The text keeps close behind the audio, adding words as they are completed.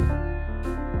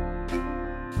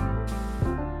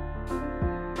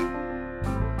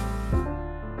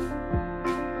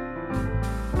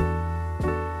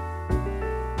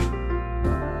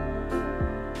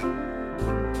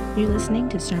You're listening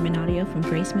to sermon audio from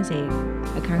Grace Mosaic,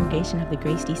 a congregation of the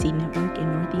Grace DC Network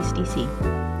in Northeast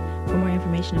DC. For more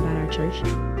information about our church,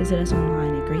 visit us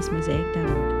online at gracemosaic.org.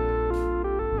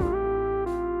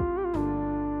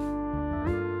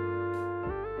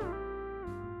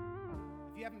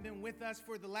 If you haven't been with us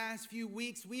for the last few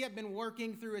weeks, we have been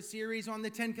working through a series on the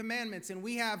Ten Commandments, and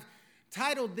we have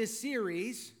titled this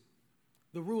series,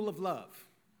 The Rule of Love.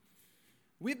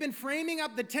 We've been framing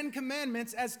up the Ten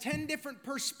Commandments as 10 different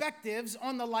perspectives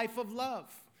on the life of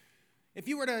love. If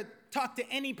you were to talk to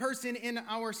any person in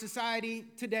our society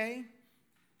today,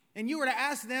 and you were to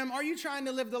ask them, are you trying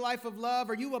to live the life of love?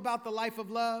 Are you about the life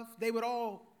of love? They would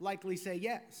all likely say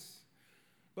yes.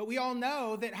 But we all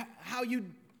know that how you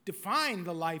define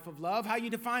the life of love, how you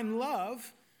define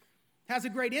love, has a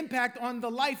great impact on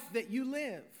the life that you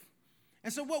live.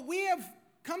 And so what we have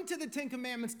come to the Ten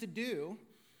Commandments to do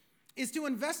is to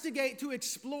investigate, to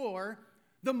explore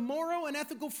the moral and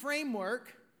ethical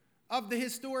framework of the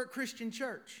historic Christian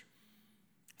church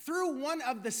through one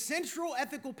of the central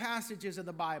ethical passages of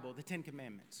the Bible, the Ten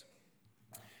Commandments.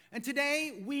 And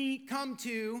today we come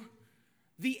to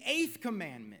the 8th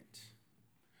commandment,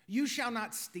 you shall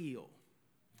not steal.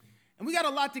 And we got a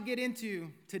lot to get into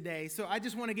today, so I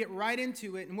just want to get right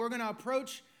into it, and we're going to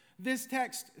approach this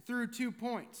text through 2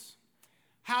 points: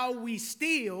 how we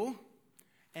steal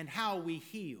and how we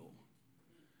heal.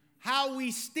 How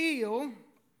we steal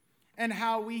and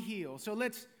how we heal. So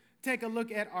let's take a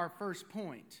look at our first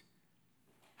point.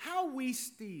 How we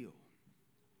steal.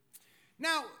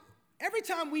 Now, every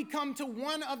time we come to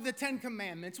one of the 10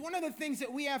 commandments, one of the things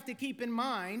that we have to keep in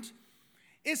mind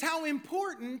is how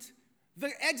important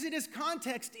the Exodus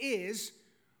context is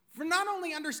for not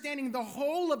only understanding the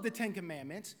whole of the 10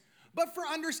 commandments, but for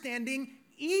understanding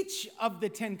each of the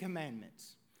 10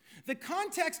 commandments. The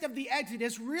context of the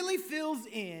Exodus really fills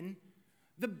in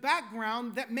the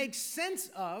background that makes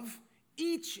sense of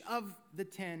each of the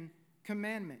 10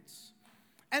 commandments.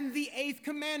 And the 8th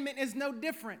commandment is no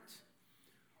different.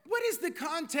 What is the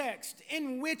context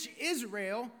in which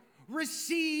Israel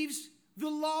receives the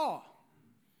law?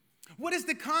 What is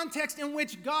the context in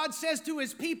which God says to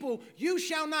his people, you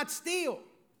shall not steal?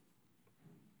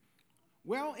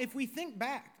 Well, if we think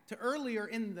back to earlier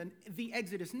in the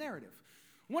Exodus narrative,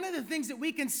 one of the things that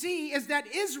we can see is that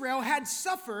Israel had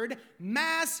suffered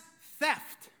mass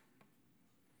theft.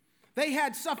 They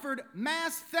had suffered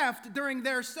mass theft during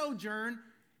their sojourn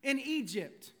in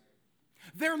Egypt.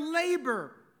 Their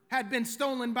labor had been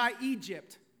stolen by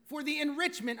Egypt for the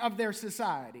enrichment of their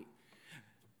society.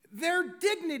 Their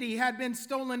dignity had been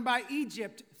stolen by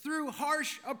Egypt through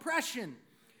harsh oppression.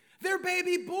 Their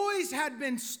baby boys had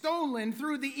been stolen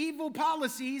through the evil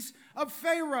policies of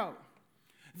Pharaoh.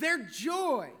 Their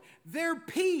joy, their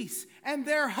peace, and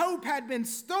their hope had been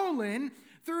stolen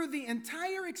through the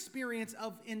entire experience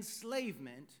of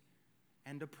enslavement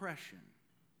and oppression.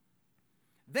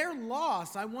 Their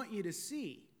loss, I want you to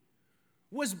see,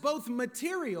 was both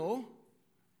material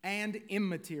and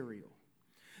immaterial.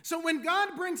 So when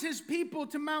God brings his people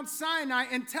to Mount Sinai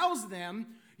and tells them,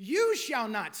 you shall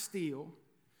not steal,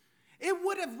 it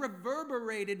would have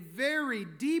reverberated very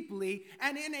deeply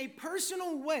and in a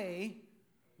personal way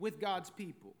with God's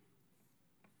people.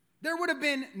 There would have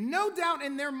been no doubt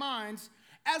in their minds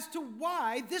as to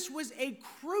why this was a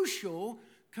crucial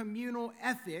communal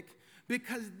ethic,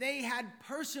 because they had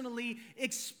personally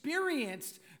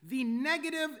experienced the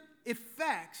negative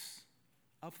effects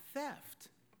of theft,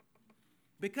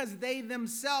 because they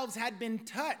themselves had been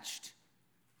touched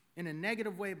in a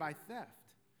negative way by theft.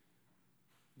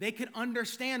 They could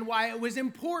understand why it was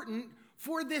important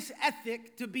for this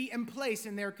ethic to be in place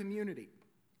in their community.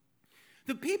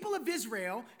 The people of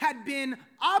Israel had been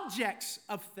objects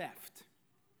of theft,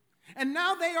 and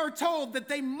now they are told that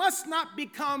they must not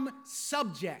become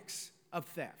subjects of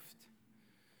theft.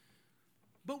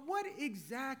 But what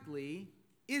exactly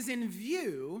is in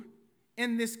view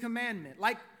in this commandment?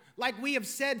 Like we have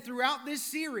said throughout this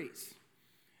series,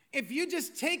 if you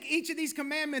just take each of these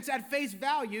commandments at face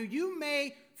value, you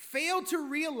may fail to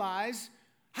realize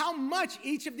how much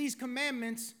each of these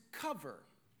commandments cover.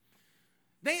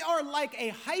 They are like a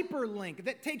hyperlink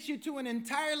that takes you to an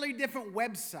entirely different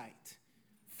website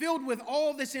filled with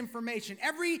all this information.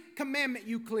 Every commandment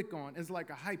you click on is like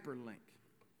a hyperlink.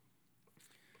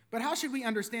 But how should we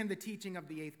understand the teaching of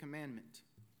the 8th commandment?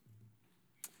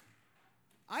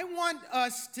 I want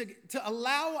us to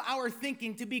allow our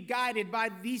thinking to be guided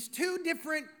by these 2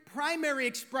 different primary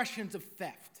expressions of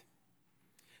theft.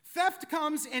 Theft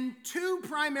comes in 2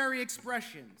 primary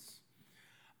expressions: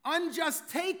 unjust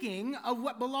taking of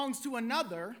what belongs to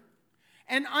another,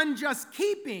 and unjust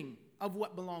keeping of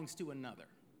what belongs to another.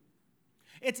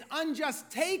 It's unjust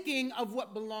taking of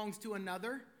what belongs to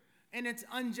another, and it's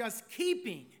unjust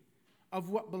keeping of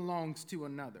what belongs to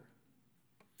another.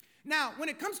 Now, when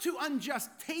it comes to unjust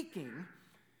taking,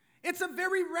 it's a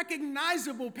very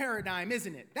recognizable paradigm,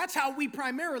 isn't it? That's how we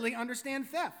primarily understand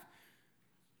theft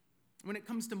when it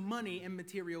comes to money and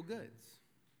material goods.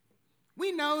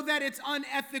 We know that it's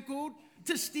unethical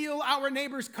to steal our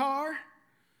neighbor's car.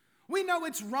 We know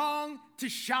it's wrong to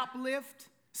shoplift,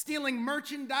 stealing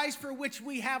merchandise for which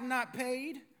we have not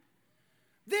paid.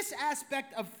 This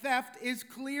aspect of theft is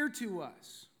clear to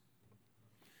us.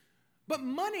 But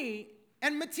money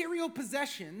and material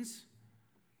possessions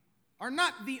are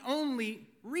not the only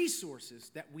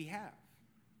resources that we have.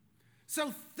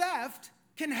 So theft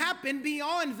can happen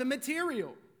beyond the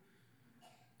material.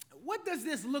 What does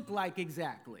this look like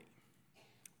exactly?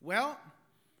 Well,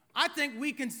 I think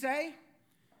we can say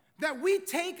that we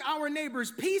take our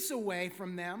neighbor's peace away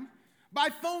from them by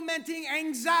fomenting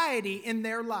anxiety in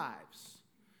their lives.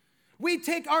 We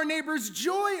take our neighbor's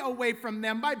joy away from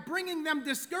them by bringing them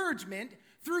discouragement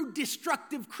through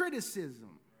destructive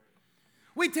criticism.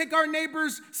 We take our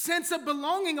neighbor's sense of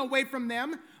belonging away from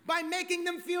them by making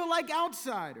them feel like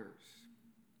outsiders.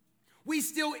 We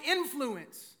steal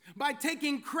influence by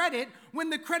taking credit when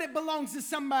the credit belongs to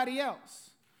somebody else.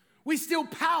 We steal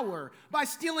power by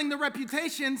stealing the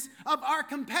reputations of our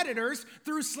competitors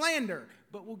through slander.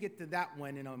 But we'll get to that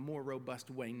one in a more robust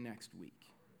way next week.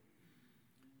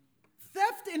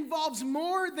 Theft involves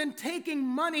more than taking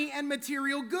money and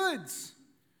material goods.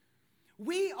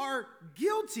 We are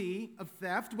guilty of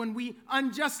theft when we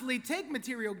unjustly take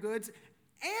material goods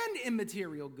and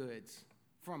immaterial goods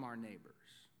from our neighbors.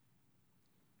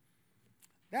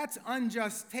 That's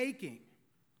unjust taking.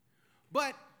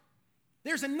 But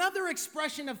there's another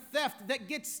expression of theft that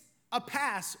gets a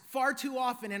pass far too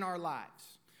often in our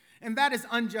lives, and that is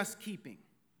unjust keeping.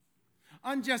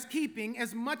 Unjust keeping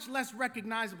is much less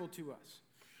recognizable to us.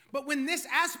 But when this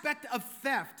aspect of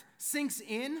theft sinks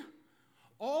in,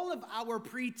 all of our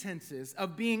pretenses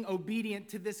of being obedient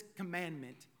to this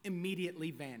commandment immediately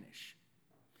vanish.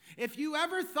 If you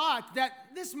ever thought that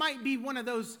this might be one of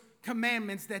those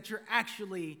commandments that you're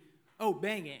actually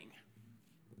obeying,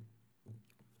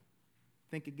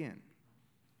 think again.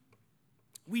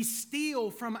 We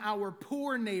steal from our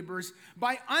poor neighbors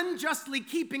by unjustly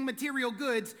keeping material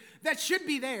goods that should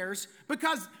be theirs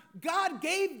because God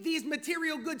gave these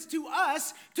material goods to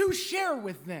us to share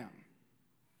with them.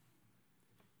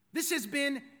 This has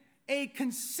been a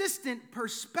consistent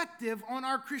perspective on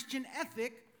our Christian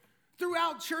ethic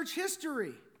throughout church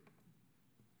history.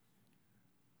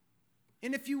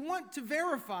 And if you want to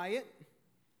verify it,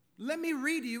 let me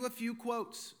read you a few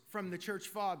quotes from the church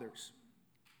fathers.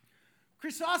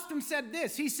 Chrysostom said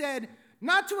this. He said,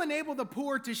 "Not to enable the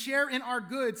poor to share in our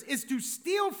goods is to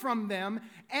steal from them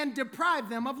and deprive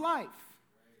them of life.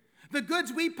 The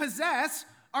goods we possess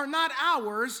are not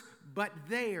ours, but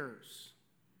theirs."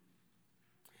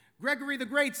 Gregory the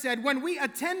Great said, "When we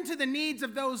attend to the needs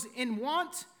of those in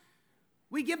want,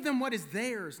 we give them what is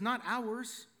theirs, not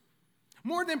ours.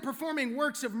 More than performing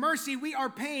works of mercy, we are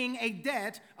paying a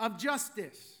debt of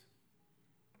justice."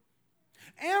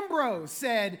 Ambrose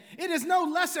said, "It is no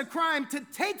less a crime to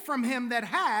take from him that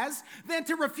has than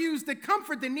to refuse to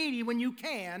comfort the needy when you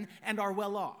can and are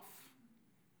well off."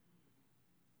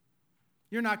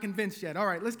 You're not convinced yet. All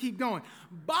right, let's keep going.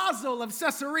 Basil of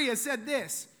Caesarea said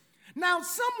this, "Now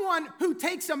someone who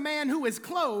takes a man who is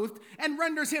clothed and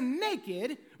renders him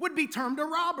naked would be termed a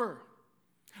robber.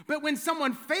 But when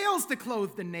someone fails to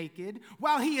clothe the naked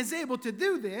while he is able to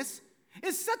do this,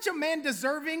 is such a man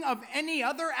deserving of any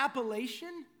other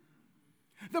appellation?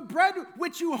 The bread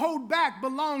which you hold back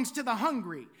belongs to the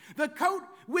hungry. The coat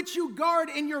which you guard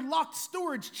in your locked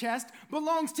storage chest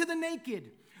belongs to the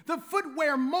naked. The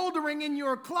footwear moldering in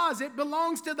your closet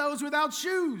belongs to those without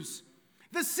shoes.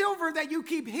 The silver that you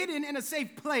keep hidden in a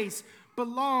safe place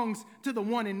belongs to the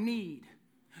one in need.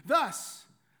 Thus,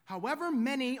 however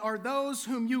many are those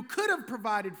whom you could have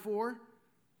provided for,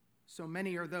 so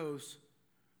many are those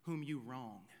whom you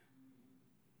wrong."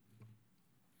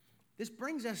 This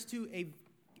brings us to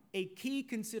a key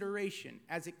consideration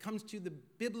as it comes to the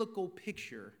biblical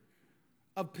picture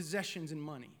of possessions and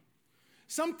money.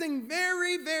 Something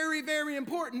very, very, very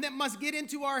important that must get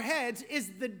into our heads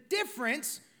is the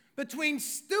difference between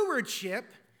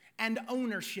stewardship and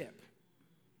ownership.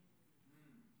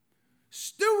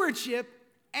 Stewardship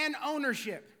and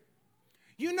ownership.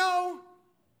 You know,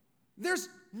 there's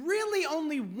really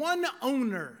only one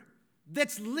owner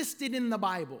that's listed in the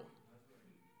Bible,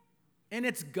 and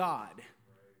it's God.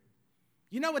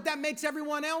 You know what that makes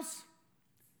everyone else?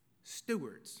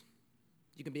 Stewards.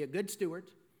 You can be a good steward,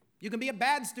 You can be a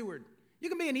bad steward. You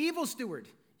can be an evil steward.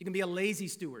 You can be a lazy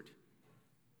steward.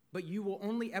 But you will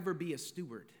only ever be a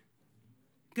steward.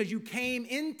 Because you came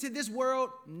into this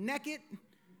world naked,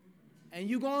 and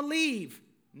you're going to leave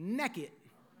naked.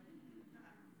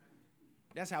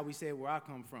 That's how we say it where I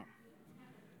come from.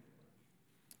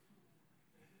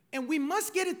 And we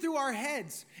must get it through our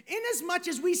heads. Inasmuch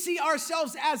as we see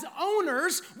ourselves as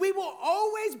owners, we will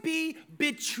always be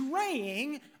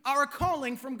betraying our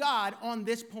calling from God on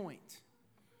this point.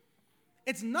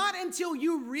 It's not until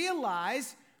you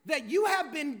realize that you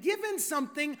have been given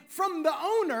something from the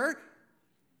owner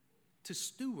to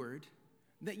steward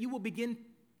that you will begin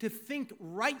to think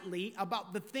rightly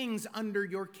about the things under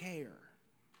your care.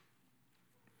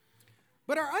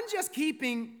 But our unjust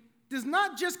keeping does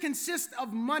not just consist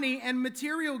of money and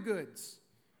material goods.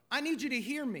 I need you to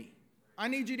hear me. I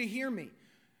need you to hear me.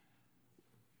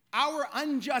 Our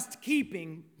unjust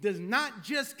keeping does not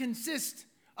just consist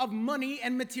of money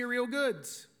and material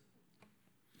goods.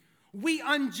 We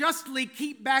unjustly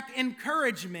keep back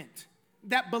encouragement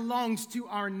that belongs to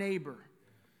our neighbor.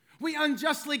 We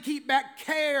unjustly keep back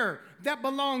care that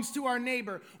belongs to our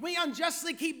neighbor. We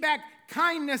unjustly keep back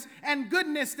kindness and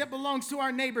goodness that belongs to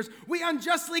our neighbors. We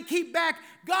unjustly keep back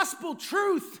gospel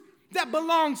truth that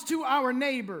belongs to our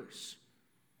neighbors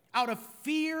out of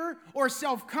fear or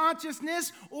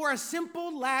self-consciousness or a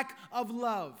simple lack of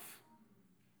love.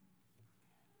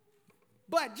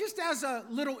 But just as a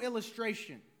little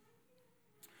illustration,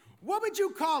 what would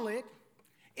you call it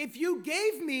if you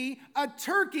gave me a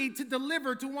turkey to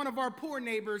deliver to one of our poor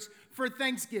neighbors for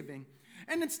Thanksgiving,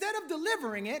 and instead of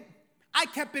delivering it, I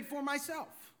kept it for myself?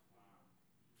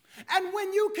 And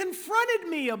when you confronted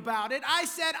me about it, I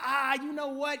said, you know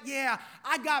what? Yeah,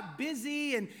 I got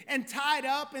busy and tied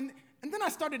up. And then I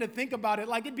started to think about it,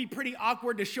 like it'd be pretty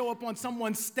awkward to show up on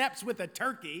someone's steps with a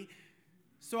turkey.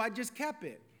 So I just kept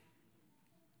it.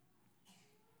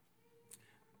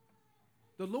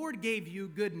 The Lord gave you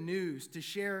good news to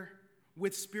share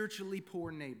with spiritually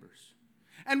poor neighbors.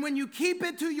 And when you keep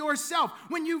it to yourself,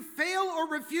 when you fail or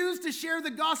refuse to share the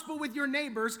gospel with your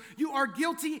neighbors, you are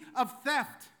guilty of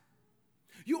theft.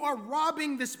 You are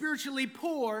robbing the spiritually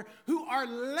poor who are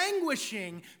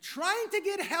languishing, trying to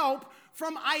get help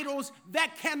from idols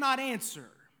that cannot answer.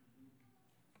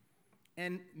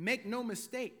 And make no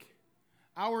mistake,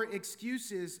 our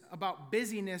excuses about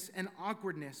busyness and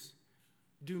awkwardness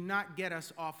do not get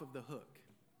us off of the hook.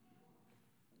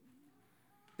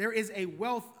 There is a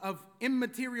wealth of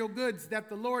immaterial goods that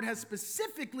the Lord has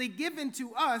specifically given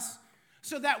to us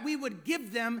so that we would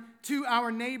give them to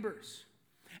our neighbors.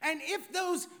 And if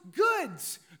those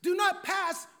goods do not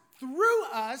pass through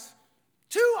us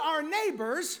to our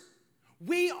neighbors,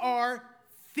 we are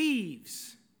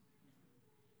thieves.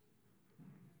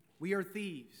 We are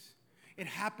thieves. It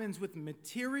happens with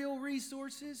material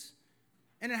resources,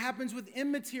 and it happens with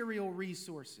immaterial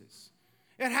resources.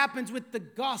 It happens with the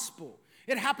gospel.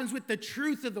 It happens with the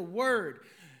truth of the word.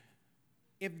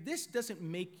 If this doesn't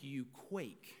make you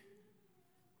quake,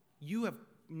 you have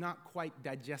not quite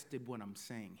digested what I'm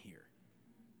saying here.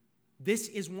 This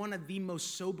is one of the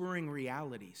most sobering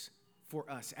realities for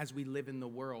us as we live in the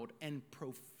world and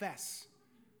profess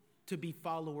to be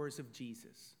followers of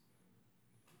Jesus.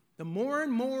 The more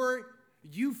and more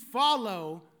you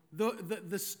follow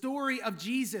the story of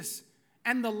Jesus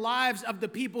and the lives of the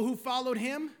people who followed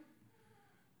him,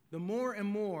 the more and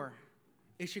more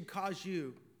it should cause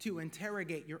you to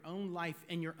interrogate your own life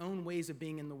and your own ways of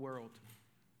being in the world.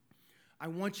 I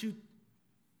want you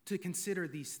to consider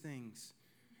these things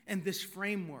and this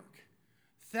framework.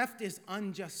 Theft is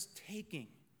unjust taking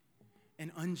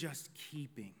and unjust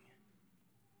keeping.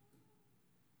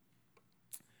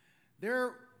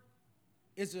 There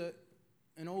is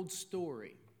an old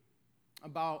story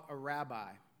about a rabbi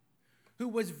who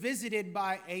was visited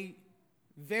by a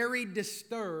very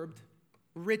disturbed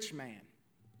rich man.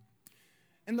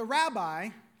 And the rabbi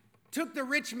took the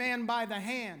rich man by the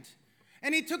hand,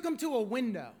 and he took him to a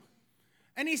window.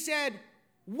 And he said,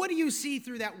 "What do you see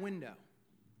through that window?"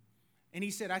 And he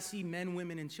said, "I see men,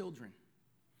 women, and children."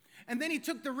 And then he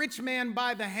took the rich man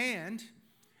by the hand,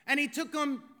 and he took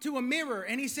him to a mirror,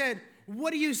 and he said,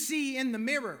 "What do you see in the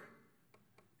mirror?"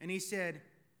 And he said,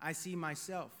 "I see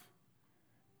myself."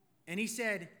 And he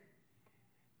said,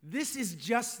 "This is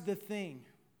just the thing.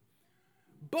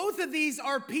 Both of these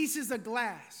are pieces of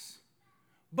glass.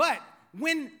 But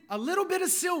when a little bit of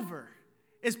silver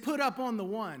is put up on the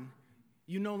one,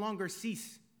 you no longer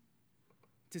cease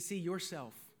to see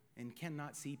yourself and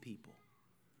cannot see people."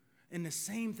 And the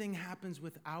same thing happens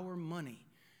with our money.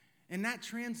 And that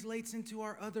translates into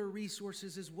our other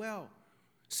resources as well.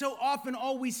 So often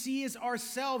all we see is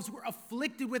ourselves. We're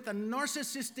afflicted with a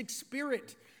narcissistic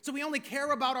spirit. So we only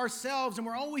care about ourselves, and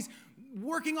we're always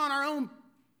working on our own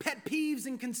pet peeves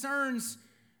and concerns.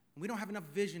 We don't have enough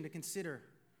vision to consider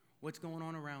what's going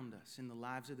on around us in the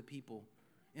lives of the people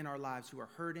in our lives who are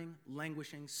hurting,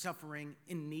 languishing, suffering,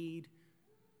 in need.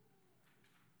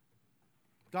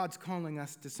 God's calling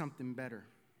us to something better.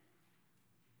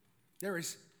 There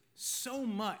is so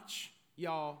much,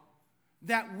 y'all,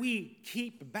 that we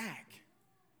keep back.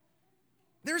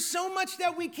 There's so much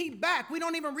that we keep back. We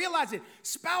don't even realize it.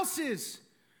 Spouses,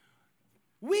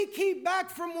 we keep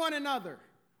back from one another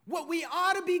what we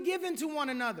ought to be given to one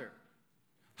another.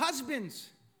 Husbands,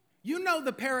 you know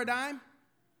the paradigm.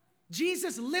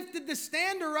 Jesus lifted the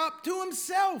standard up to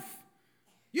himself.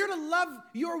 You're to love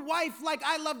your wife like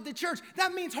I love the church.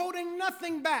 That means holding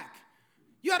nothing back.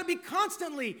 You ought to be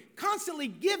constantly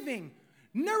giving,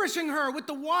 nourishing her with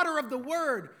the water of the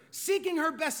word, seeking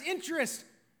her best interest,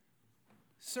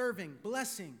 serving,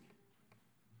 blessing.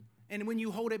 And when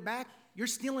you hold it back, you're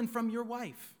stealing from your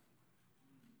wife.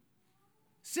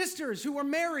 Sisters who are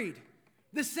married,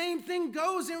 the same thing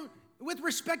goes with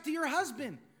respect to your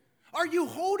husband. Are you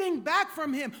holding back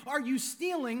from him? Are you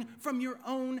stealing from your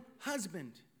own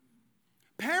husband?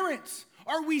 Parents,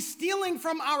 are we stealing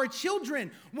from our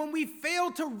children when we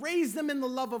fail to raise them in the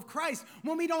love of Christ,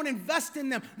 when we don't invest in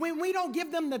them, when we don't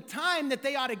give them the time that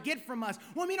they ought to get from us,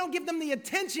 when we don't give them the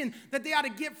attention that they ought to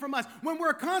get from us, when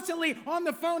we're constantly on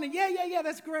the phone and yeah,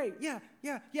 that's great.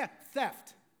 Yeah,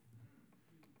 theft.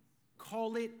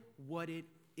 Call it what it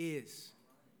is.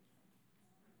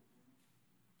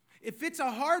 If it's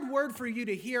a hard word for you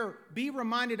to hear, be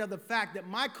reminded of the fact that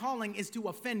my calling is to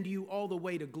offend you all the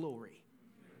way to glory.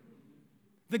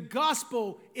 The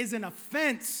gospel is an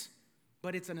offense,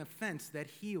 but it's an offense that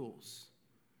heals.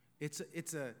 It's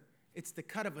the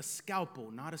cut of a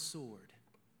scalpel, not a sword.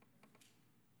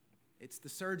 It's the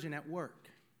surgeon at work.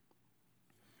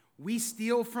 We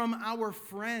steal from our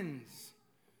friends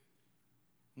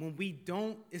when we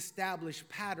don't establish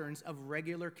patterns of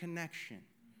regular connection.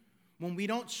 When we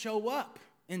don't show up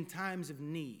in times of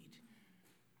need.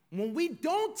 When we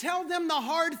don't tell them the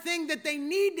hard thing that they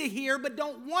need to hear but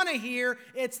don't want to hear,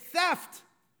 it's theft.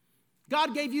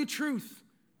 God gave you truth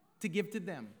to give to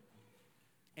them.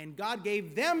 And God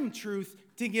gave them truth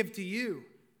to give to you.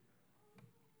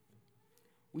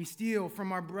 We steal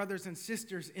from our brothers and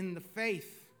sisters in the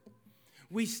faith.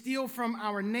 We steal from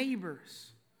our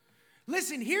neighbors.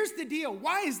 Listen, here's the deal.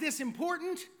 Why is this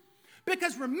important?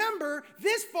 Because remember,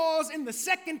 this falls in the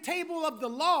second table of the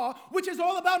law, which is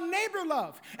all about neighbor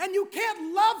love. And you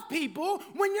can't love people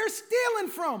when you're stealing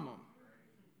from them.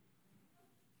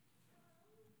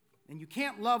 And you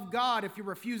can't love God if you're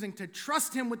refusing to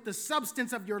trust him with the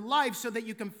substance of your life so that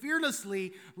you can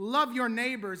fearlessly love your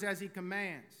neighbors as he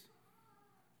commands.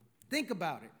 Think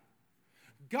about it.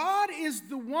 God is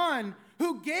the one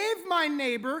who gave my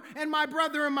neighbor and my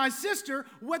brother and my sister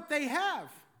what they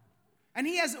have. And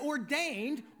he has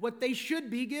ordained what they should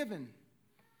be given.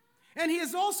 And he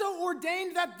has also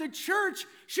ordained that the church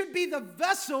should be the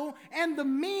vessel and the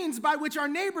means by which our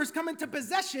neighbors come into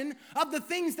possession of the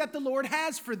things that the Lord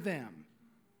has for them.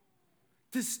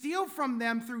 To steal from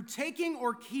them through taking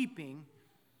or keeping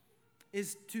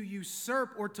is to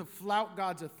usurp or to flout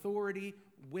God's authority,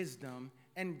 wisdom,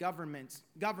 and governance.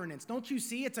 Don't you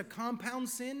see it's a compound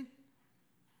sin?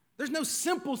 There's no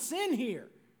simple sin here.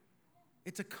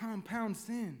 It's a compound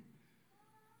sin.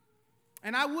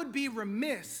 And I would be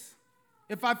remiss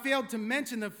if I failed to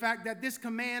mention the fact that this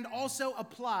command also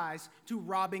applies to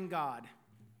robbing God.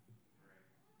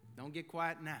 Don't get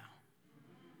quiet now.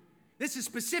 This is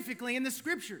specifically in the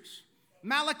scriptures.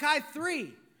 Malachi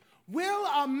 3. Will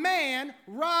a man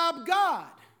rob God?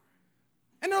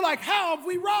 And they're like, how have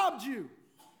we robbed you?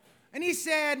 And he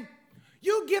said,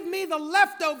 you give me the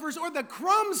leftovers or the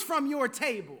crumbs from your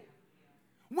table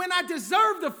when I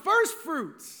deserve the first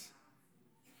fruits.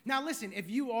 Now listen, if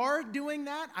you are doing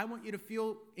that, I want you to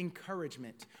feel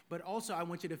encouragement, but also I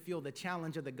want you to feel the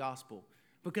challenge of the gospel,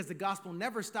 because the gospel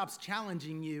never stops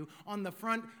challenging you on the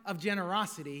front of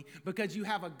generosity, because you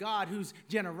have a God whose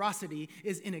generosity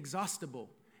is inexhaustible,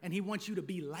 and he wants you to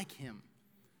be like him.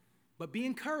 But be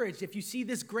encouraged if you see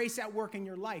this grace at work in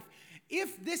your life.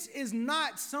 If this is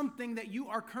not something that you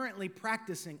are currently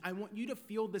practicing, I want you to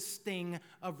feel the sting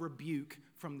of rebuke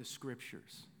from the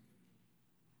scriptures.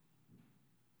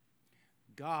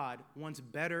 God wants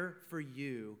better for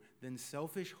you than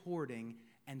selfish hoarding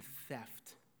and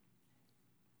theft.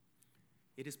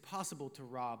 It is possible to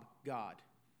rob God.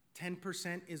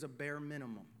 10% is a bare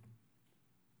minimum.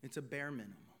 It's a bare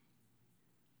minimum.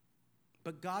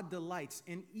 But God delights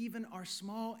in even our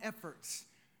small efforts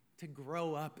to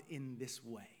grow up in this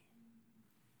way.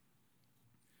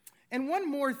 And one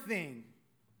more thing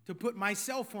to put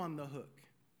myself on the hook.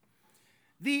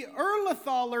 The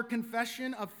Erlathaler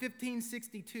Confession of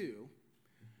 1562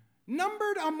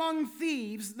 numbered among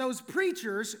thieves those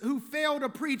preachers who fail to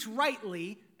preach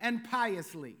rightly and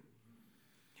piously.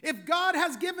 If God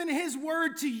has given his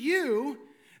word to you,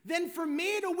 then for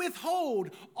me to withhold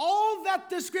all that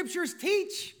the scriptures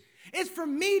teach is for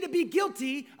me to be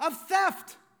guilty of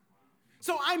theft.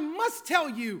 So I must tell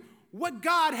you what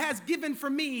God has given for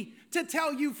me to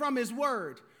tell you from his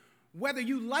word. Whether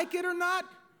you like it or not,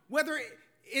 whether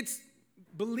it's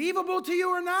believable to you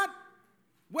or not,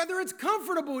 whether it's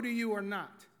comfortable to you or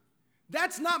not.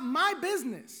 That's not my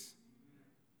business.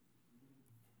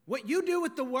 What you do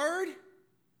with the word,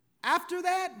 after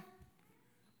that,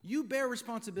 you bear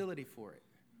responsibility for it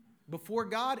before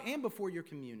God and before your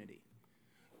community.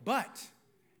 But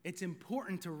it's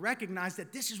important to recognize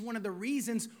that this is one of the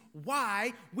reasons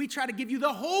why we try to give you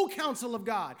the whole counsel of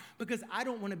God, because I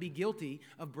don't want to be guilty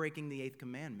of breaking the 8th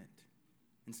commandment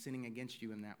and sinning against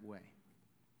you in that way.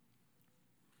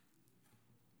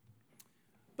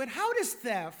 But how does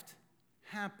theft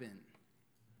happen?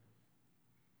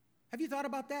 Have you thought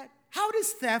about that? How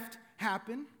does theft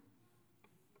happen?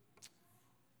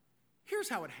 Here's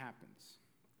how it happens.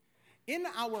 In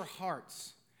our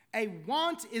hearts, a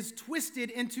want is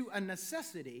twisted into a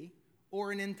necessity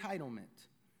or an entitlement.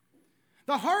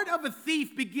 The heart of a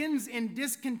thief begins in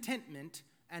discontentment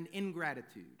and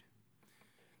ingratitude.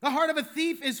 The heart of a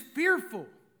thief is fearful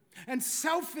and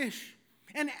selfish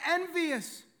and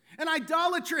envious and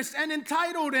idolatrous and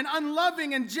entitled and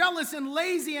unloving and jealous and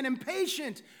lazy and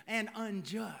impatient and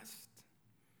unjust.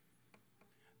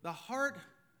 The heart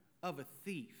of a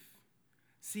thief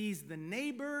sees the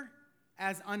neighbor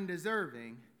as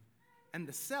undeserving and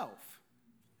the self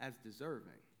as deserving.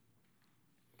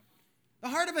 The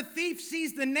heart of a thief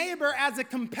sees the neighbor as a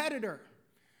competitor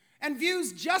and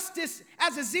views justice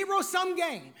as a zero-sum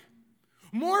game.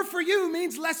 More for you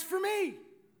means less for me.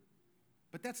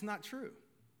 But that's not true.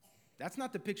 That's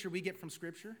not the picture we get from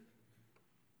Scripture.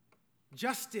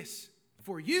 Justice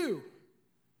for you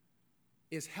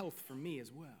is health for me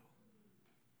as well.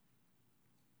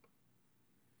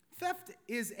 Theft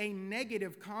is a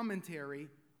negative commentary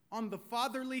on the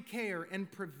fatherly care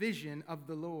and provision of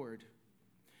the Lord.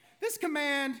 This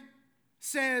command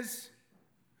says,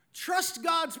 trust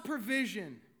God's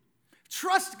provision,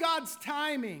 trust God's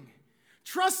timing,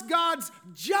 trust God's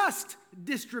just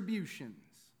distributions,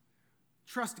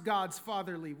 trust God's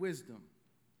fatherly wisdom.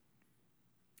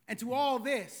 And to all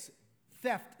this,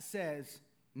 theft says,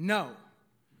 no.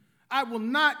 I will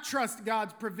not trust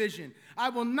God's provision. I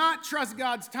will not trust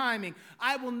God's timing.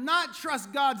 I will not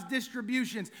trust God's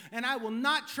distributions. And I will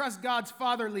not trust God's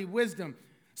fatherly wisdom.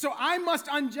 So I must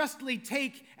unjustly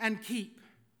take and keep.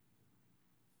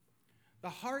 The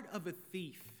heart of a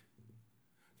thief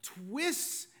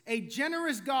twists a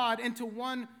generous God into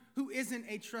one who isn't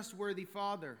a trustworthy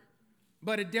father,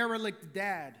 but a derelict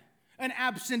dad, an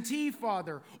absentee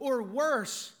father, or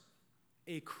worse,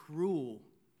 a cruel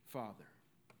father.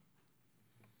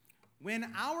 When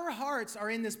our hearts are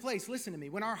in this place, listen to me,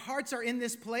 when our hearts are in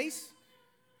this place,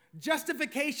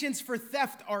 justifications for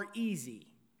theft are easy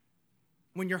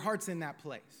when your heart's in that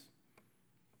place.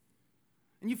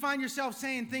 And you find yourself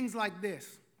saying things like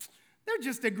this: they're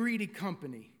just a greedy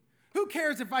company. Who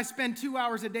cares if I spend 2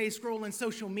 hours a day scrolling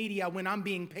social media when I'm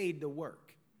being paid to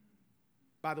work?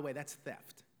 By the way, that's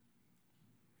theft.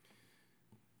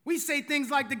 We say things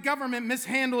like the government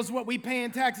mishandles what we pay in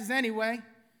taxes anyway.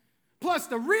 Plus,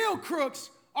 the real crooks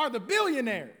are the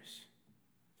billionaires.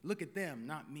 Look at them,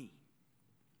 not me.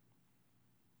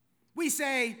 We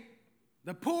say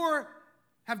the poor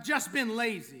have just been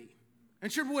lazy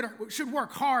and should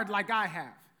work hard like I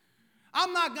have.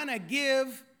 I'm not going to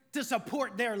give to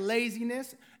support their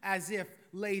laziness, as if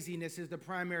laziness is the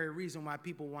primary reason why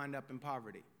people wind up in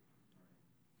poverty,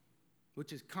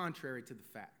 which is contrary to the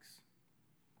facts.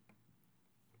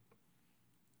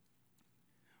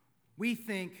 We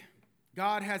think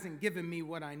God hasn't given me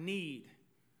what I need,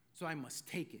 so I must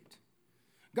take it.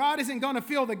 God isn't going to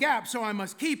fill the gap, so I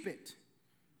must keep it.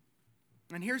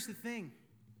 And here's the thing.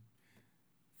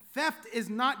 Theft is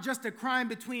not just a crime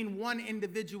between one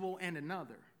individual and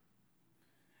another.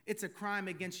 It's a crime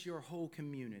against your whole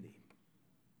community.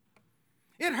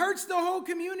 It hurts the whole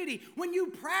community. When you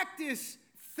practice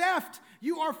theft,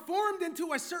 you are formed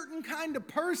into a certain kind of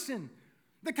person.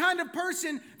 The kind of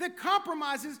person that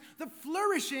compromises the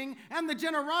flourishing and the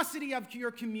generosity of your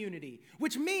community.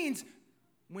 Which means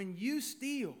when you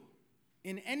steal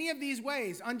in any of these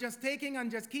ways, unjust taking,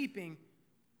 unjust keeping,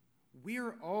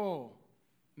 we're all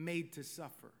made to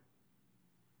suffer.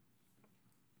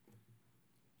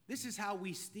 This is how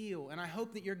we steal, and I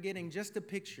hope that you're getting just a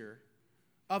picture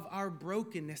of our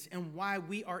brokenness and why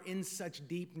we are in such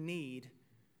deep need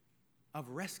of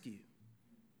rescue.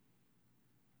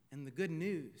 And the good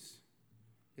news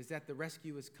is that the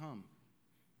rescue has come.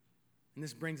 And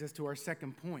this brings us to our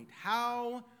second point,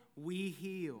 how we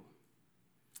heal.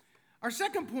 Our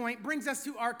second point brings us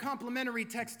to our complementary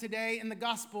text today in the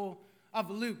Gospel of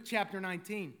Luke, chapter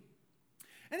 19.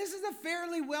 And this is a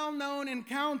fairly well-known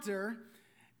encounter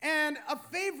and a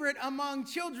favorite among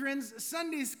children's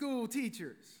Sunday school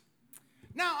teachers.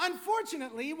 Now,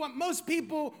 unfortunately, what most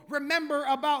people remember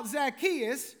about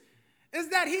Zacchaeus is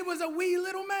that he was a wee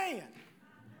little man.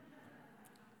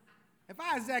 If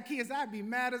I was Zacchaeus, I'd be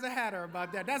mad as a hatter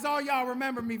about that. That's all y'all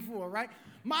remember me for, right?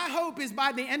 My hope is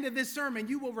by the end of this sermon,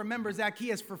 you will remember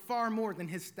Zacchaeus for far more than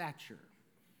his stature.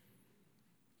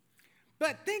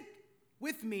 But think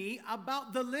with me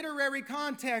about the literary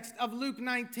context of Luke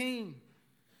 19.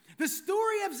 The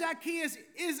story of Zacchaeus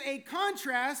is a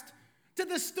contrast to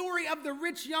the story of the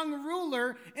rich young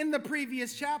ruler in the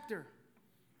previous chapter.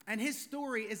 And his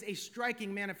story is a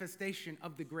striking manifestation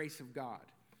of the grace of God.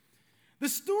 The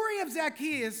story of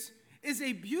Zacchaeus is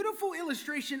a beautiful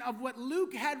illustration of what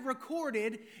Luke had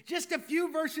recorded just a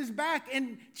few verses back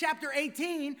in chapter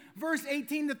 18, verse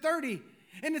 18 to 30.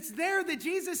 And it's there that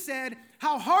Jesus said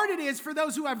how hard it is for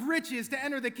those who have riches to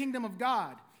enter the kingdom of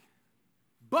God.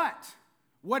 But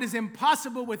what is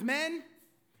impossible with men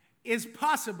is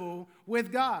possible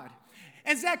with God.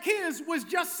 And Zacchaeus was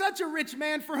just such a rich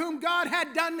man for whom God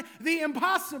had done the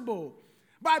impossible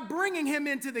by bringing him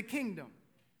into the kingdom.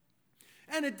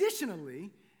 And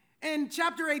additionally, in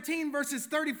chapter 18, verses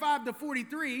 35 to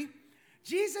 43,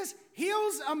 Jesus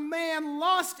heals a man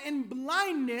lost in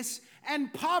blindness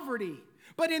and poverty.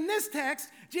 But in this text,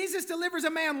 Jesus delivers a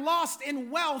man lost in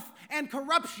wealth and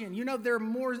corruption. You know, there are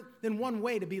more than one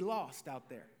way to be lost out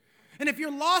there. And if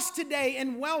you're lost today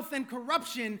in wealth and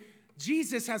corruption,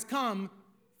 Jesus has come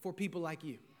for people like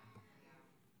you.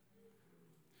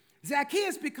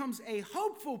 Zacchaeus becomes a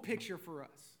hopeful picture for us.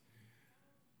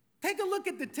 Take a look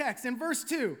at the text in verse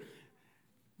 2.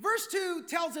 Verse 2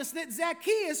 tells us that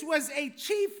Zacchaeus was a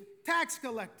chief tax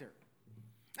collector.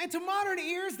 And to modern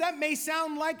ears, that may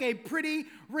sound like a pretty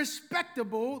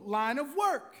respectable line of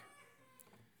work.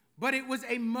 But it was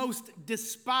a most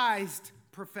despised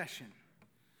profession.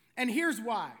 And here's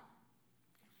why.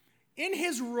 In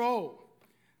his role,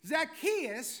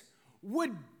 Zacchaeus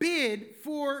would bid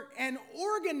for and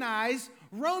organize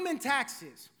Roman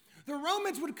taxes. The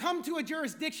Romans would come to a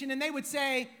jurisdiction and they would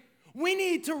say, we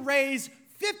need to raise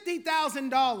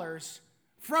 $50,000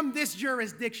 from this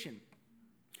jurisdiction.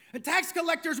 The tax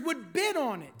collectors would bid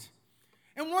on it.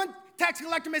 And one tax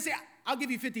collector may say, I'll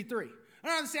give you 53.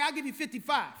 Another say, I'll give you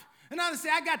 55. Another say,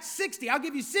 I got 60. I'll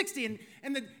give you 60.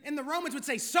 And the Romans would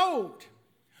say, sold.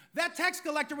 That tax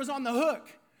collector was on the hook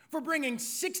for bringing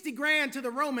 60 grand to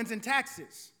the Romans in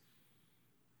taxes.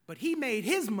 But he made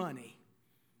his money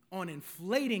on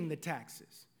inflating the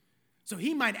taxes. So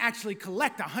he might actually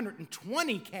collect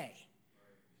 120K.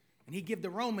 And he'd give the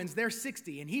Romans their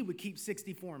 60, and he would keep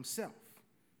 60 for himself.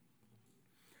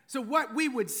 So what we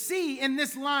would see in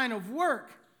this line of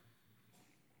work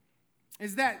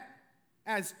is that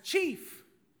as chief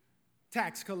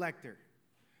tax collector,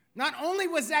 not only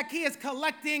was Zacchaeus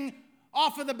collecting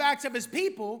off of the backs of his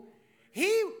people,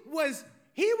 he was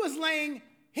laying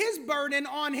his burden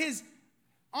on his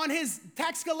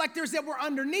tax collectors that were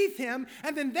underneath him,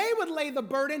 and then they would lay the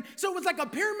burden. So it was like a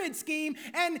pyramid scheme,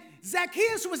 and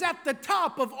Zacchaeus was at the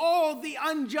top of all the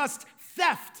unjust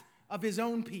theft of his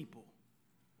own people.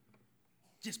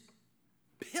 Just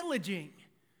pillaging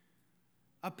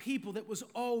a people that was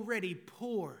already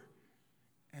poor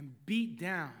and beat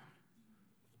down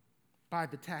by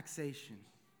the taxation.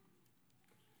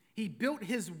 He built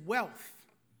his wealth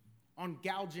on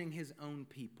gouging his own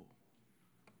people.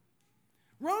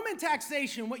 Roman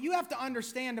taxation, what you have to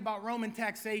understand about Roman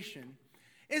taxation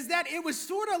is that it was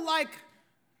sort of like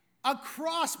a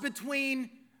cross between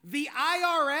the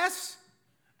IRS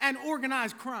and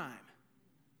organized crime,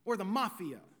 or the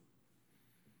mafia.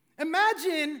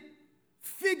 Imagine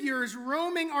figures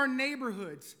roaming our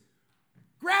neighborhoods,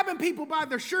 grabbing people by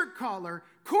their shirt collar,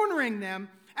 cornering them,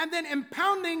 and then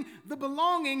impounding the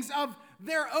belongings of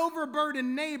their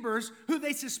overburdened neighbors who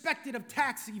they suspected of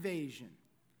tax evasion.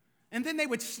 And then they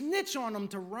would snitch on them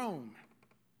to Rome.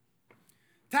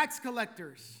 Tax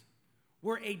collectors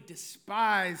were a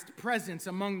despised presence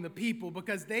among the people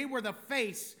because they were the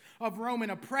face of Roman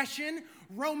oppression,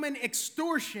 Roman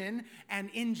extortion, and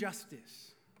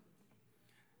injustice.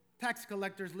 Tax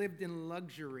collectors lived in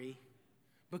luxury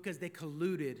because they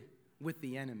colluded with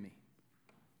the enemy.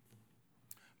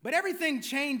 But everything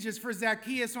changes for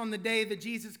Zacchaeus on the day that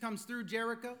Jesus comes through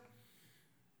Jericho.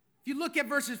 If you look at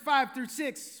verses 5 through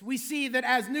 6, we see that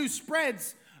as news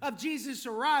spreads of Jesus'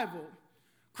 arrival,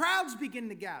 crowds begin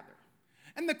to gather.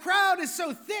 And the crowd is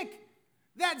so thick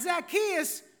that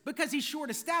Zacchaeus, because he's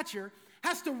short of stature,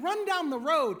 has to run down the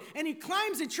road, and he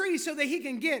climbs a tree so that he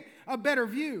can get a better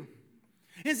view.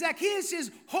 And Zacchaeus'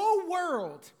 whole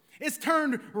world is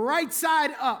turned right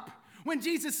side up when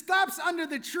Jesus stops under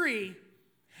the tree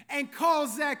and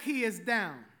calls Zacchaeus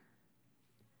down.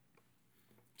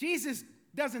 Jesus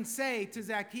doesn't say to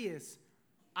Zacchaeus,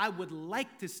 I would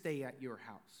like to stay at your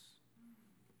house.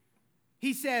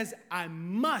 He says, I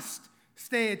must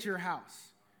stay at your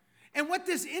house. And what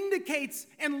this indicates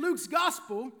in Luke's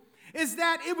gospel is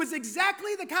that it was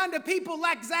exactly the kind of people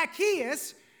like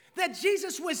Zacchaeus that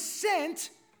Jesus was sent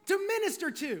to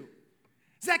minister to.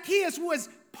 Zacchaeus was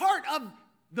part of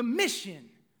the mission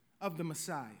of the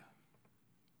Messiah.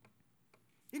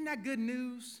 Isn't that good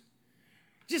news?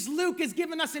 Just Luke is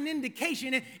giving us an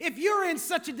indication. If you're in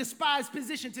such a despised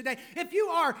position today, if you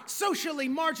are socially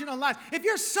marginalized, if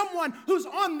you're someone who's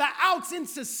on the outs in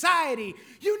society,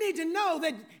 you need to know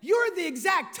that you're the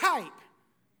exact type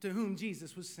to whom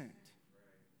Jesus was sent.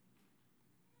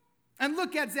 And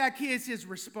look at Zacchaeus'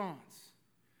 response.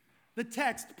 The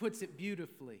text puts it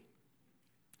beautifully.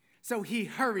 So he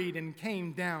hurried and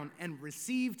came down and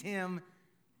received him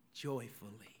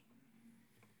joyfully.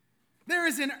 There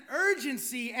is an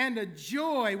urgency and a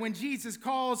joy when Jesus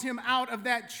calls him out of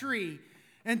that tree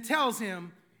and tells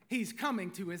him he's coming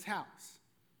to his house.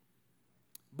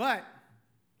 But,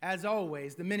 as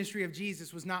always, the ministry of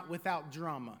Jesus was not without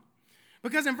drama.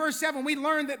 Because in verse 7, we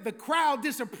learn that the crowd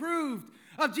disapproved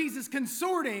of Jesus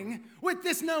consorting with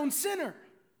this known sinner.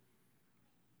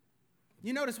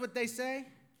 You notice what they say?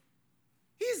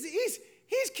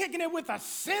 He's kicking it with a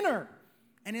sinner.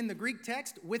 And in the Greek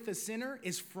text, with a sinner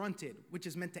is fronted, which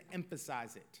is meant to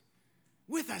emphasize it.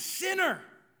 With a sinner.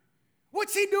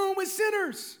 What's he doing with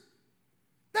sinners?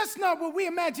 That's not what we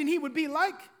imagine he would be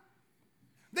like.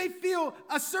 They feel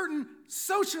a certain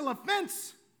social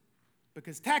offense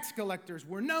because tax collectors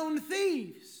were known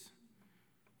thieves.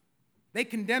 They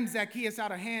condemned Zacchaeus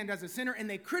out of hand as a sinner, and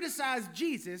they criticized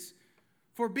Jesus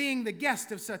for being the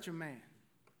guest of such a man.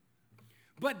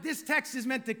 But this text is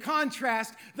meant to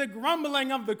contrast the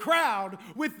grumbling of the crowd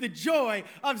with the joy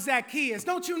of Zacchaeus.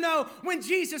 Don't you know when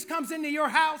Jesus comes into your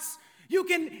house, you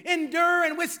can endure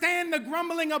and withstand the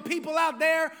grumbling of people out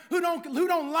there who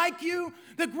don't like you,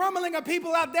 the grumbling of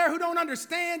people out there who don't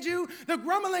understand you, the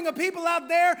grumbling of people out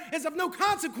there is of no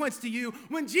consequence to you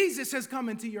when Jesus has come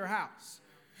into your house.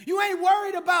 You ain't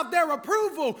worried about their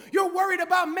approval. You're worried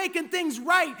about making things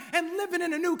right and living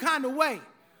in a new kind of way.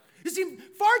 You see,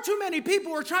 far too many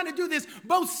people are trying to do this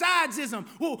both sidesism.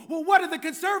 Well, what are the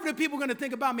conservative people going to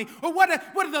think about me? Or what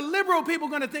are the liberal people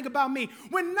going to think about me?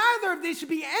 When neither of these should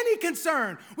be any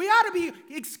concern. We ought to be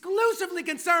exclusively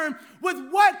concerned with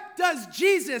what does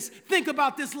Jesus think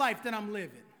about this life that I'm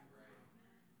living.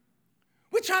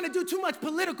 We're trying to do too much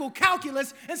political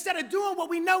calculus instead of doing what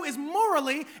we know is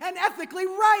morally and ethically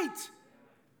right.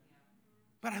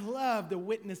 But I love the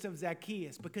witness of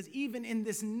Zacchaeus because even in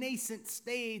this nascent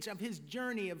stage of his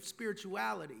journey of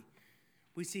spirituality,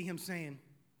 we see him saying,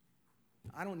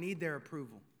 I don't need their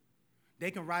approval. They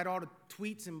can write all the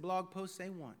tweets and blog posts they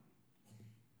want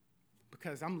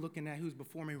because I'm looking at who's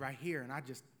before me right here and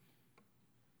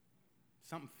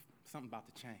something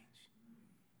about to change.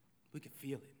 We can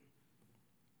feel it.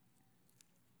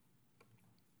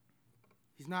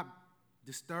 He's not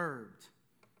disturbed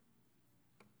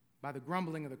by the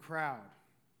grumbling of the crowd.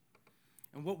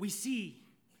 And what we see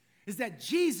is that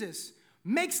Jesus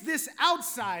makes this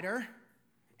outsider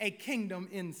a kingdom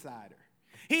insider.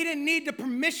 He didn't need the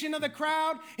permission of the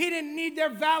crowd. He didn't need their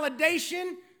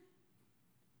validation.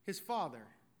 His Father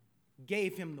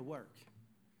gave him the work.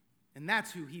 And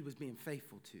that's who he was being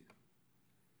faithful to.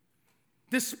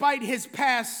 Despite his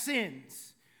past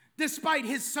sins, despite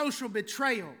his social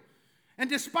betrayal, and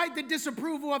despite the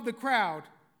disapproval of the crowd,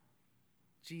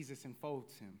 Jesus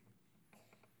enfolds him.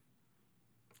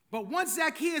 But once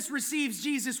Zacchaeus receives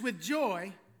Jesus with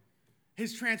joy,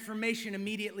 his transformation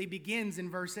immediately begins in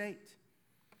verse 8.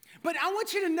 But I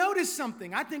want you to notice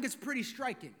something. I think it's pretty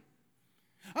striking.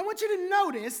 I want you to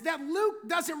notice that Luke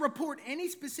doesn't report any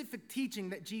specific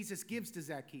teaching that Jesus gives to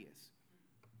Zacchaeus.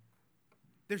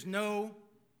 There's no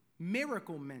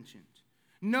miracle mentioned,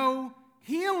 no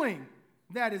healing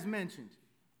that is mentioned.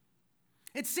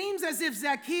 It seems as if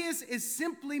Zacchaeus is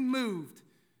simply moved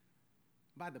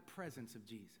by the presence of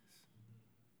Jesus.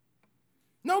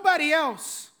 Nobody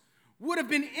else would have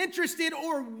been interested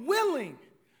or willing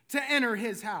to enter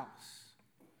his house.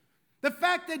 The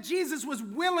fact that Jesus was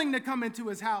willing to come into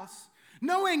his house,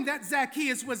 knowing that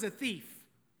Zacchaeus was a thief,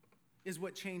 is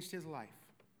what changed his life.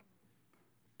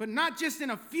 But not just in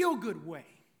a feel-good way.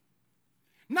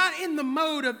 Not in the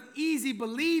mode of easy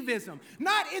believism.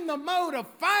 Not in the mode of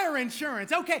fire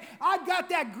insurance. Okay, I got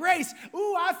that grace.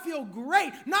 Ooh, I feel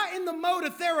great. Not in the mode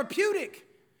of therapeutic.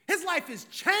 His life is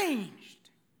changed.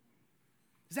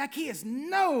 Zacchaeus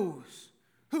knows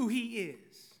who he is.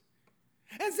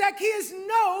 And Zacchaeus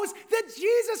knows that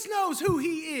Jesus knows who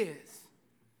he is.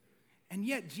 And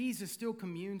yet Jesus still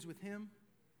communes with him.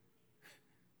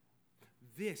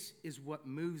 This is what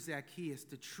moves Zacchaeus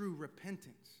to true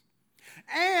repentance.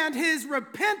 And his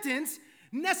repentance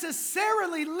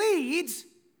necessarily leads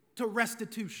to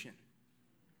restitution.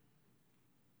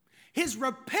 His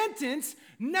repentance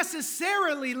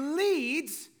necessarily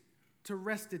leads to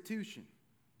restitution.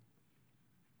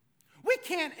 We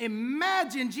can't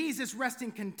imagine Jesus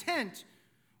resting content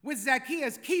with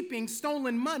Zacchaeus keeping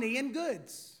stolen money and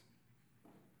goods.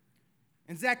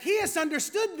 And Zacchaeus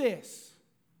understood this.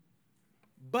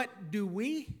 But do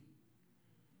we?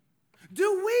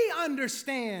 Do we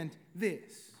understand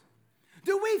this?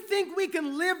 Do we think we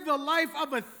can live the life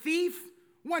of a thief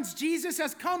once Jesus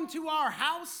has come to our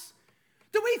house?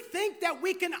 Do we think that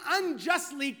we can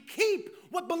unjustly keep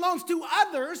what belongs to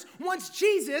others once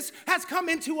Jesus has come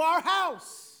into our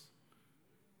house?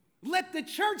 Let the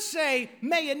church say,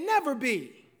 may it never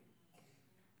be.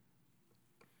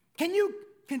 Can you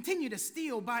continue to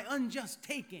steal by unjust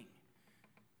taking?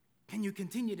 Can you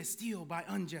continue to steal by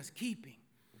unjust keeping?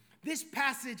 This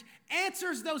passage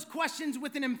answers those questions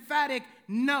with an emphatic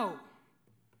no.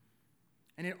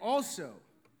 And it also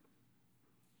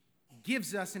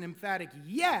gives us an emphatic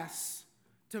yes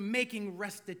to making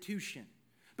restitution.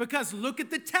 Because look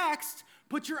at the text,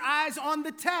 put your eyes on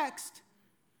the text.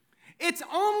 It's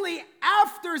only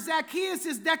after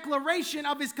Zacchaeus' declaration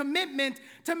of his commitment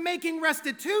to making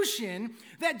restitution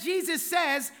that Jesus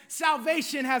says,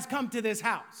 salvation has come to this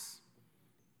house.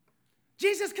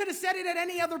 Jesus could have said it at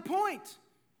any other point.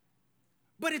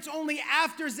 But it's only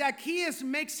after Zacchaeus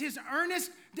makes his earnest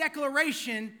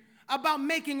declaration about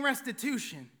making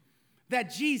restitution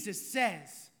that Jesus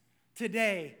says,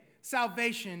 today,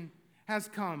 salvation has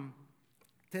come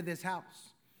to this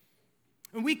house.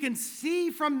 And we can see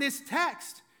from this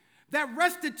text that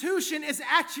restitution is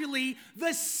actually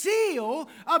the seal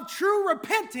of true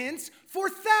repentance for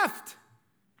theft.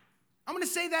 I'm going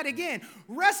to say that again.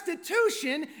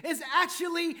 Restitution is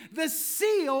actually the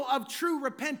seal of true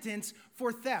repentance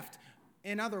for theft.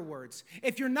 In other words,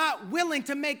 if you're not willing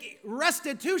to make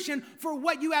restitution for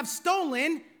what you have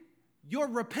stolen, your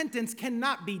repentance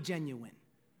cannot be genuine.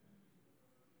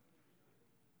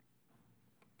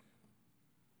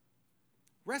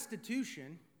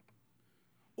 Restitution,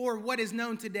 or what is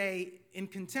known today in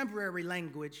contemporary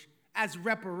language as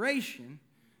reparation,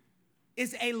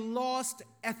 is a lost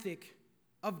ethic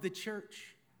of the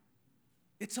church.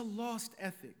 It's a lost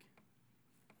ethic.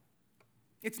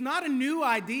 It's not a new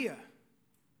idea.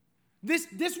 This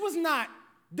was not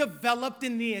developed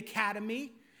in the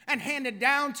academy and handed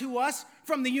down to us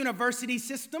from the university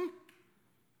system.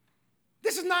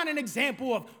 This is not an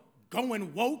example of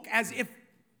going woke as if...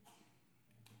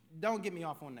 Don't get me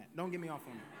off on that. Don't get me off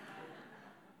on that.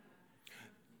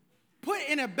 Put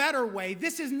in a better way,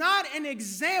 this is not an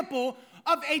example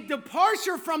of a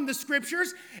departure from the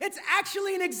scriptures. It's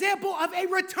actually an example of a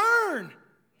return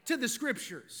to the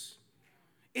scriptures.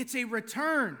 It's a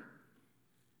return.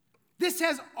 This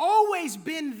has always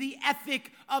been the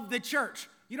ethic of the church.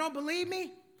 You don't believe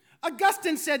me?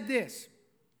 Augustine said this: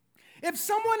 if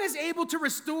someone is able to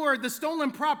restore the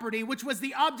stolen property which was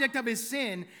the object of his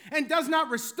sin and does not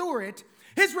restore it,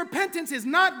 his repentance is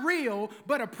not real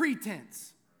but a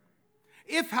pretense.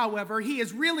 If, however, he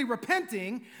is really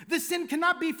repenting, the sin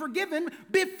cannot be forgiven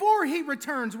before he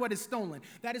returns what is stolen.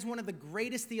 That is one of the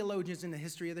greatest theologians in the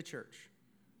history of the church,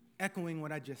 echoing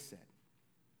what I just said.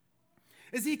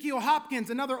 Ezekiel Hopkins,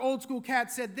 another old school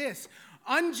cat, said this: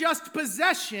 unjust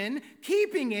possession,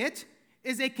 keeping it,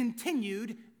 is a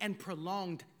continued and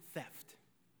prolonged theft.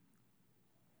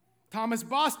 Thomas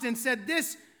Boston said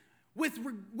this with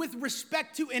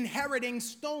respect to inheriting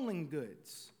stolen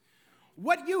goods: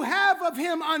 what you have of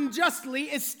him unjustly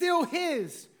is still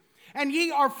his, and ye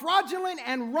are fraudulent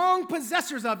and wrong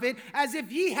possessors of it, as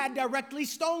if ye had directly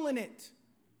stolen it.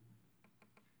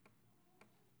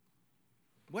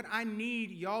 What I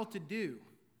need y'all to do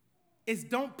is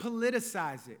don't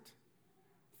politicize it,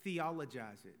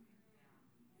 theologize it.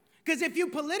 Because if you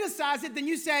politicize it, then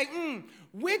you say,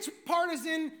 which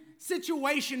partisan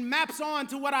situation maps on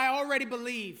to what I already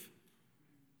believe?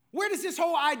 Where does this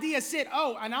whole idea sit?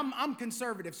 Oh, and I'm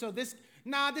conservative, so this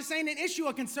ain't an issue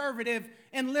of conservative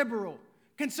and liberal,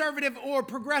 conservative or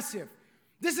progressive.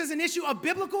 This is an issue of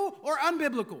biblical or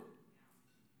unbiblical.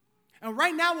 And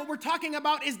right now what we're talking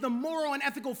about is the moral and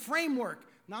ethical framework,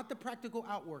 not the practical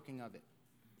outworking of it,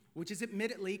 which is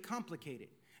admittedly complicated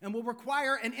and will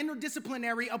require an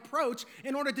interdisciplinary approach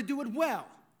in order to do it well.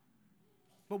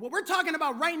 But what we're talking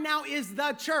about right now is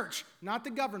the church, not the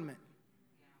government.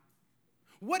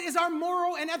 What is our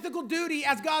moral and ethical duty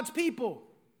as God's people?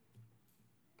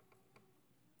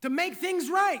 To make things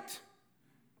right.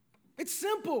 It's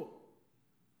simple.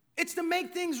 It's to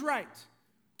make things right,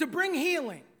 to bring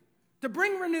healing, to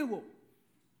bring renewal,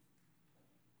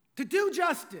 to do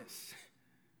justice.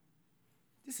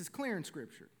 This is clear in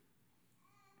Scripture.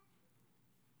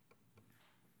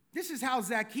 This is how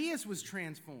Zacchaeus was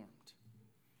transformed.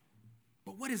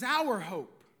 But what is our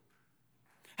hope?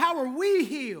 How are we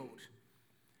healed?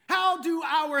 How do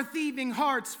our thieving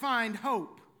hearts find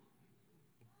hope?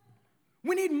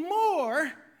 We need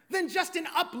more than just an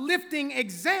uplifting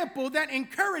example that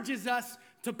encourages us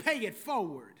to pay it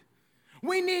forward.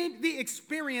 We need the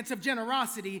experience of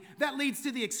generosity that leads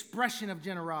to the expression of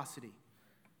generosity.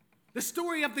 The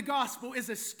story of the gospel is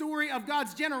a story of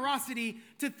God's generosity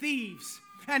to thieves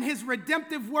and his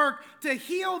redemptive work to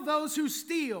heal those who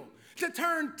steal, to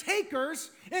turn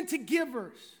takers into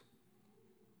givers.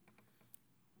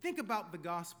 Think about the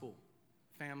gospel,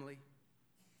 family.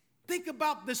 Think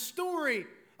about the story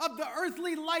of the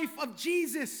earthly life of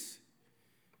Jesus.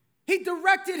 He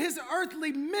directed his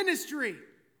earthly ministry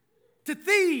to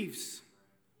thieves.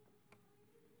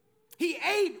 He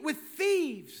ate with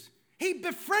thieves. He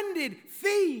befriended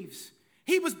thieves.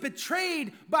 He was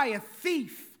betrayed by a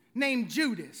thief named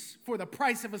Judas for the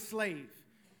price of a slave.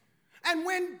 And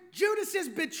when Judas's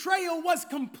betrayal was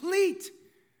complete,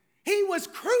 he was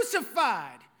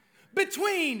crucified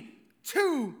between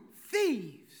two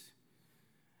thieves.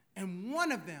 And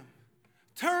one of them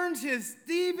turns his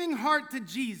thieving heart to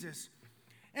Jesus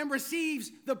and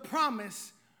receives the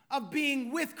promise of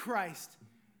being with Christ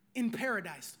in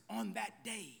paradise on that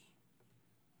day.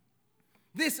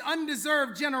 This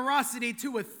undeserved generosity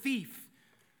to a thief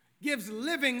gives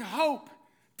living hope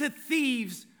to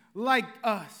thieves like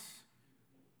us.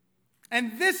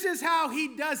 And this is how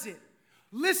he does it.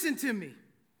 Listen to me.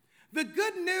 The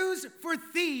good news for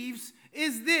thieves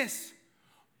is this.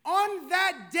 On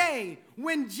that day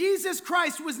when Jesus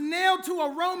Christ was nailed to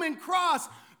a Roman cross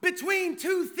between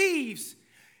two thieves,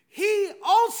 he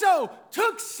also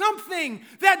took something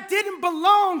that didn't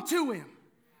belong to him.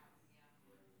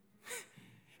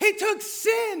 He took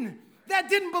sin that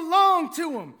didn't belong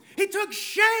to him. He took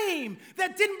shame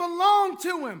that didn't belong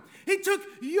to him. He took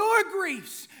your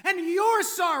griefs and your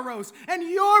sorrows and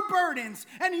your burdens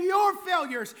and your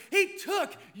failures. He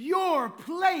took your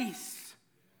place.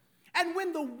 And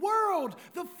when the world,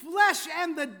 the flesh,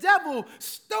 and the devil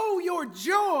stole your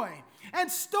joy and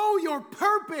stole your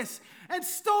purpose and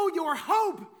stole your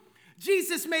hope,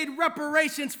 Jesus made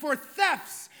reparations for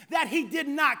thefts that he did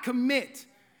not commit.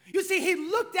 You see, he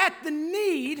looked at the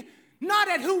need, not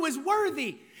at who was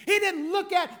worthy. He didn't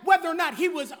look at whether or not he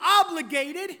was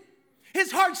obligated.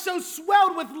 His heart so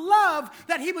swelled with love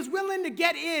that he was willing to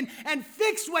get in and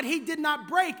fix what he did not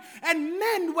break and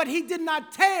mend what he did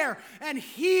not tear and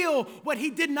heal what he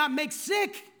did not make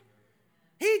sick.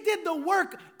 He did the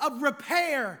work of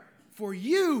repair for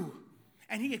you,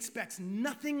 and he expects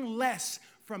nothing less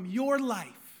from your life.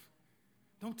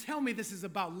 Don't tell me this is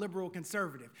about liberal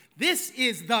conservative. This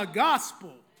is the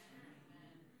gospel.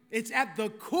 It's at the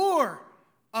core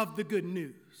of the good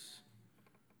news.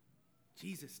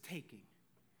 Jesus taking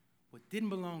what didn't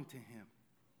belong to him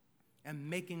and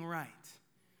making right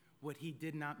what he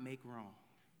did not make wrong.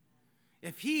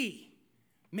 If he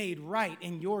made right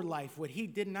in your life what he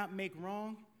did not make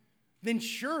wrong, then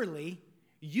surely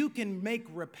you can make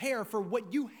repair for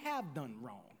what you have done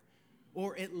wrong,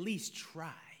 or at least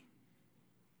try.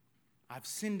 I've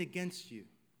sinned against you.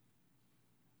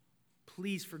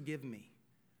 Please forgive me.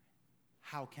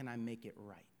 How can I make it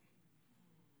right?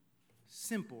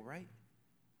 Simple, right?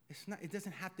 It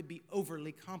doesn't have to be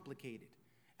overly complicated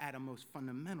at a most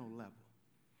fundamental level.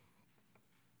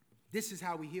 This is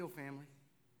how we heal, family.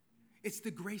 It's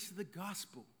the grace of the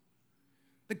gospel.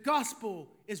 The gospel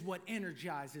is what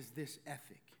energizes this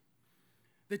ethic.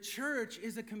 The church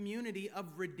is a community of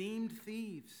redeemed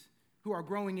thieves who are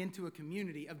growing into a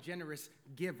community of generous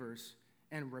givers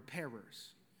and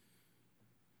repairers.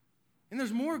 And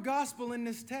there's more gospel in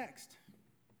this text.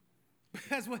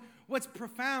 Because what's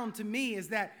profound to me is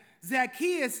that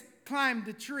Zacchaeus climbed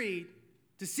the tree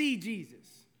to see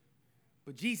Jesus.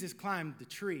 But Jesus climbed the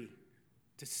tree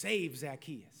to save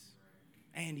Zacchaeus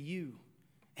and you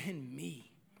and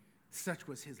me. Such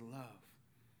was his love.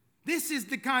 This is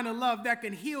the kind of love that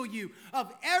can heal you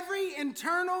of every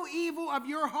internal evil of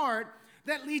your heart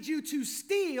that leads you to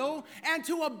steal and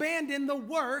to abandon the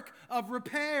work of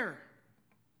repair.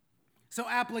 So,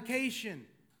 application.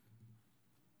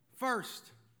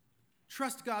 First,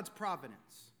 trust God's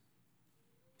providence.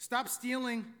 Stop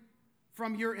stealing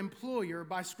from your employer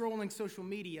by scrolling social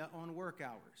media on work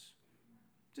hours.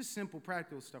 Just simple,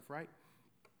 practical stuff, right?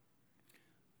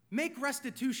 Make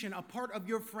restitution a part of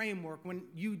your framework when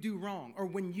you do wrong or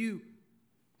when you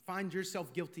find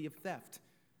yourself guilty of theft.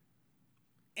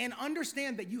 And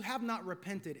understand that you have not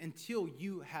repented until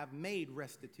you have made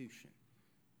restitution,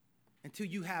 until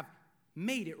you have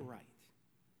made it right.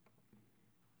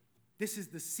 This is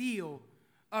the seal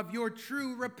of your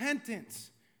true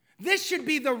repentance. This should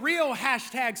be the real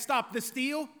hashtag Stop the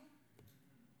Steal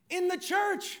in the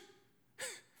church.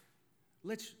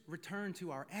 Let's return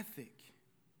to our ethic.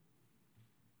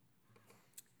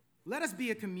 Let us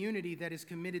be a community that is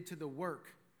committed to the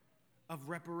work of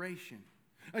reparation,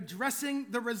 addressing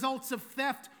the results of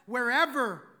theft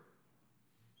wherever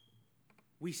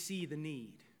we see the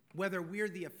need, whether we're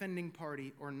the offending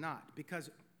party or not, because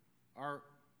our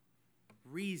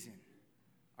reason,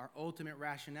 our ultimate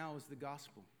rationale is the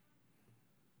gospel.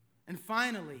 And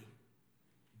finally,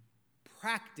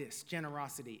 practice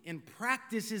generosity. And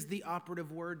practice is the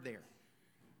operative word there.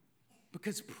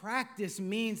 Because practice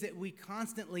means that we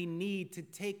constantly need to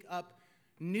take up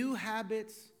new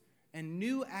habits and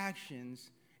new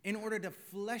actions in order to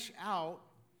flesh out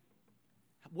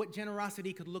what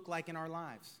generosity could look like in our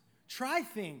lives. Try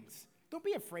things. Don't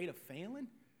be afraid of failing.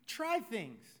 Try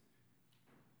things.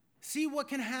 See what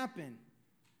can happen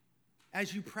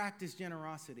as you practice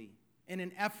generosity in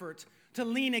an effort to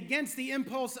lean against the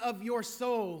impulse of your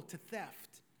soul to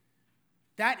theft.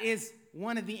 That is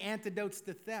one of the antidotes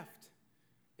to theft,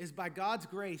 is by God's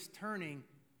grace turning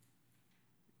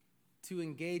to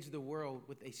engage the world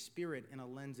with a spirit and a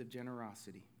lens of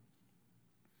generosity.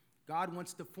 God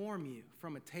wants to form you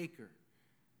from a taker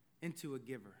into a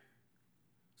giver.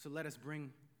 So let us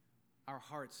bring our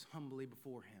hearts humbly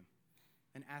before him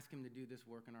and ask him to do this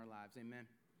work in our lives. Amen.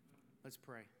 Let's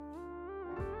pray.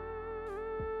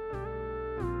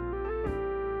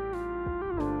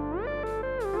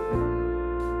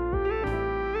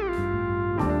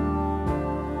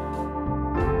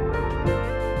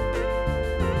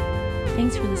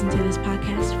 Thanks for listening to this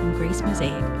podcast from Grace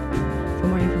Mosaic. For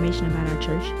more information about our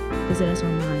church, visit us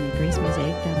online at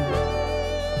gracemosaic.org.